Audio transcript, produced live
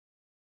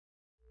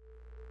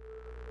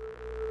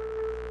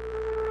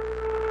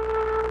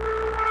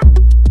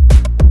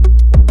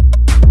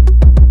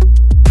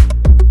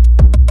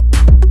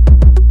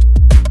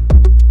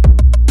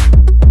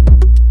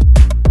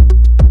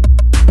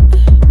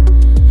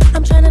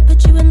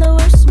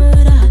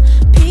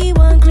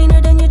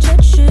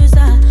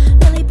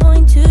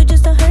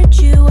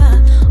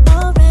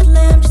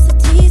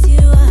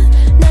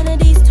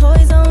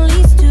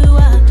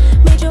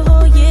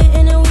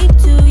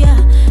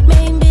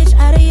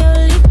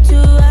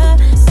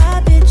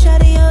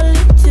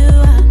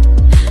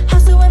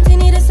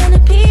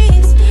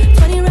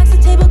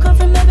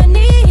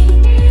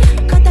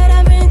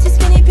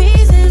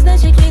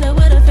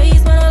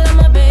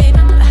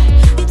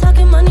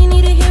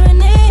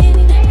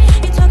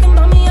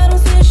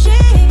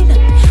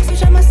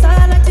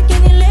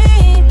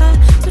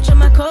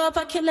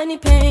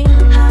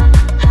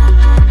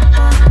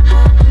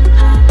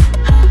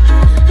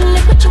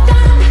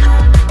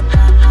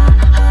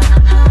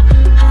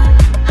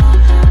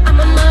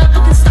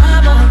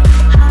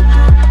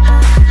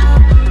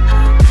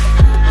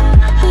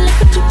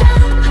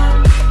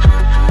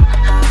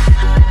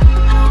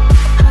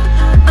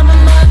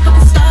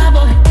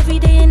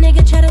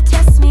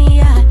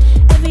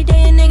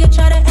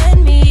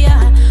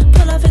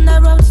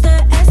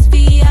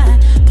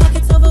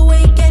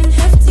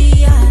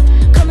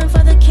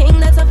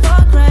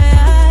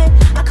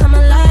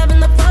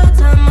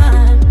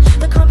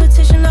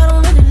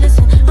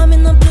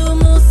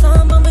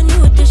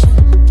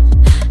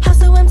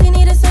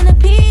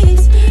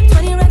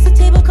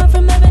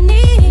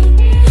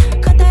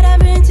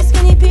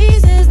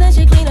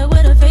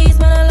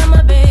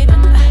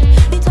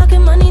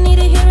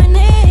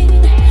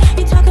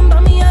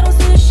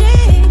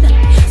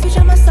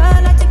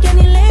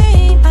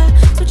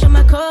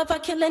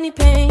kill any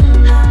pain.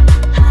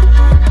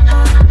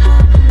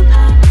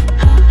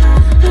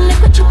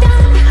 Look what you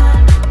done.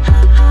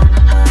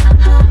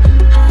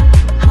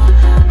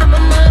 I'm a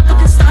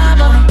motherfucking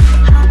starboy.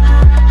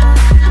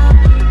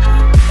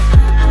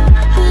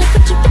 Look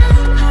what you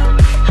done.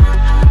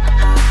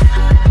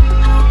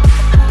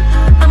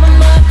 I'm a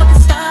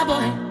motherfucking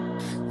starboy.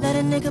 Let a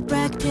nigga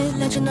Brad Pitt,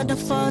 legend of the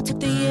fall, took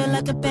the year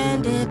like a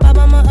bandit. Bought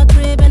mama a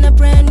crib and a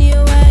brand new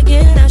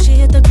wagon. Now she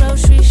hit the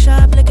grocery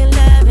shop looking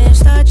lavish.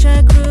 Star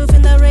Trek roof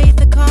in the Wraith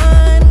the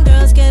Con.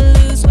 Girls get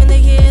loose when they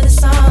hear the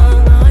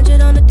song.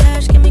 100 on the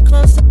dash, get me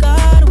close to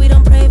God. We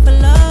don't pray for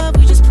love,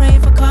 we just pray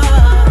for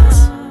cause.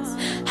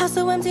 House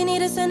so empty,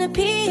 need a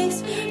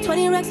centerpiece.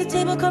 20 racks a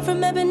table cut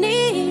from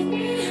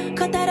ebony.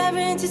 Cut that ever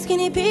into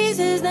skinny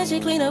pieces. Then she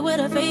clean up with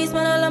her face,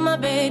 man, I love my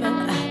baby.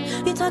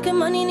 You talking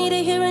money, need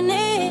a hearing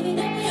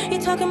aid. You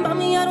talking about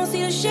me, I don't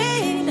see the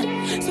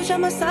shade. Switch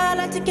on my side,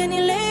 I take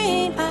any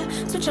lane.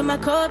 I switch on my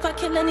core if I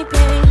kill any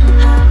pain.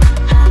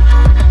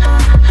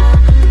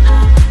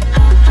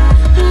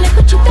 Look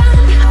what you done.